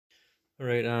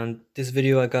Alright, on this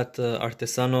video I got the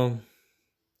Artesano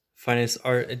Finest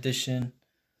Art Edition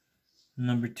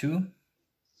number 2.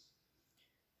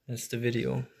 That's the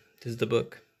video. This is the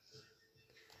book.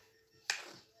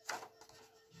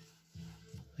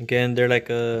 Again, they're like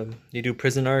they do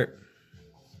prison art.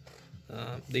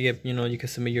 They get, you can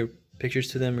submit your pictures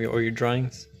to them or your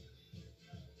drawings.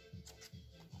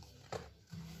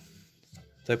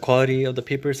 The quality of the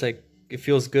paper is like, it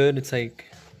feels good. It's like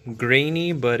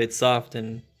grainy, but it's soft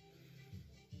and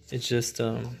it's just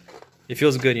it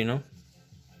feels good,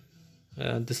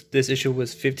 This issue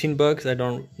was $15. I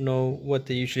don't know what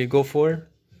they usually go for,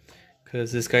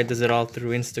 because this guy does it all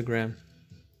through Instagram.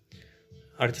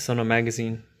 Artesano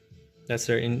magazine, that's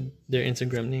their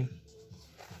Instagram name.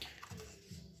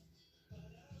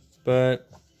 But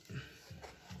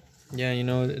yeah,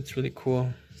 it's really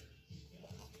cool.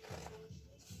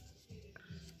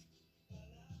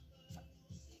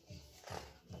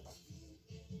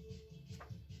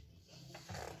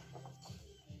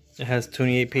 It has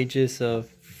 28 pages of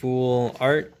full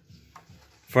art,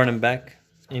 front and back.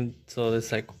 So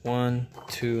there's like 1,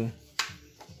 2,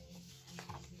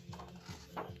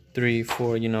 3,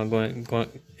 4.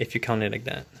 Going if you count it like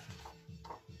that.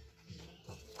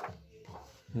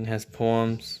 And it has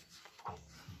poems.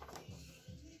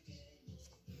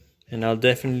 And I'll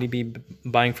definitely be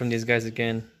buying from these guys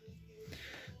again.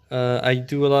 I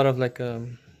do a lot of like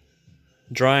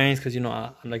drawings, because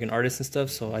I'm like an artist and stuff.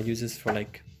 So I use this for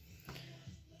like.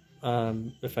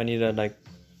 If I need to like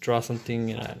draw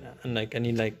something and like I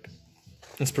need like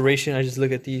inspiration, I just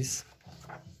look at these.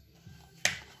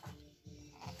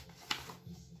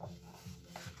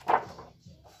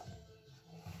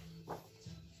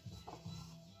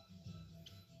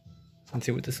 Let's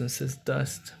see what this one says.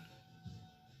 Dust.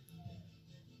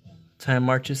 Time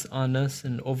marches on us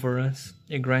and over us.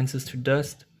 It grinds us to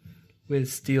dust with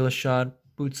steel-shod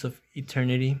boots of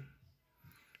eternity.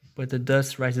 But the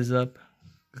dust rises up,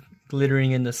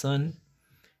 glittering in the sun,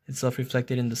 itself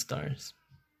reflected in the stars.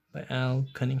 By Al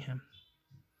Cunningham.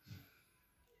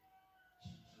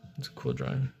 It's a cool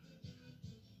drawing.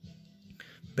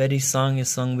 Betty's song is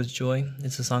sung with joy.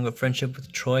 It's a song of friendship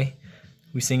with Troy.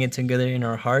 We sing it together in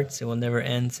our hearts. It will never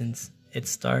end since its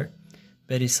start.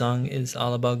 Betty's song is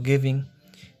all about giving.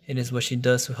 It is what she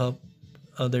does to help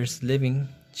others living.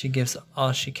 She gives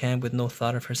all she can with no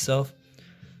thought of herself.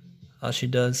 All she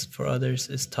does for others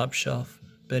is top shelf.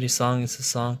 Betty's song is a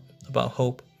song about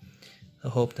hope, a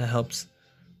hope that helps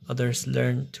others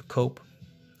learn to cope.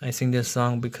 I sing this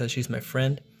song because she's my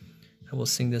friend. I will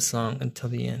sing this song until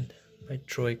the end. By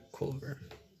Troy Culver.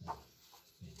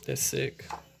 That's sick.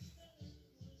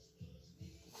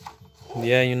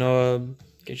 Yeah,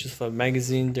 get yourself a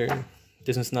magazine.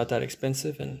 This one's not that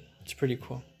expensive and it's pretty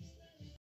cool.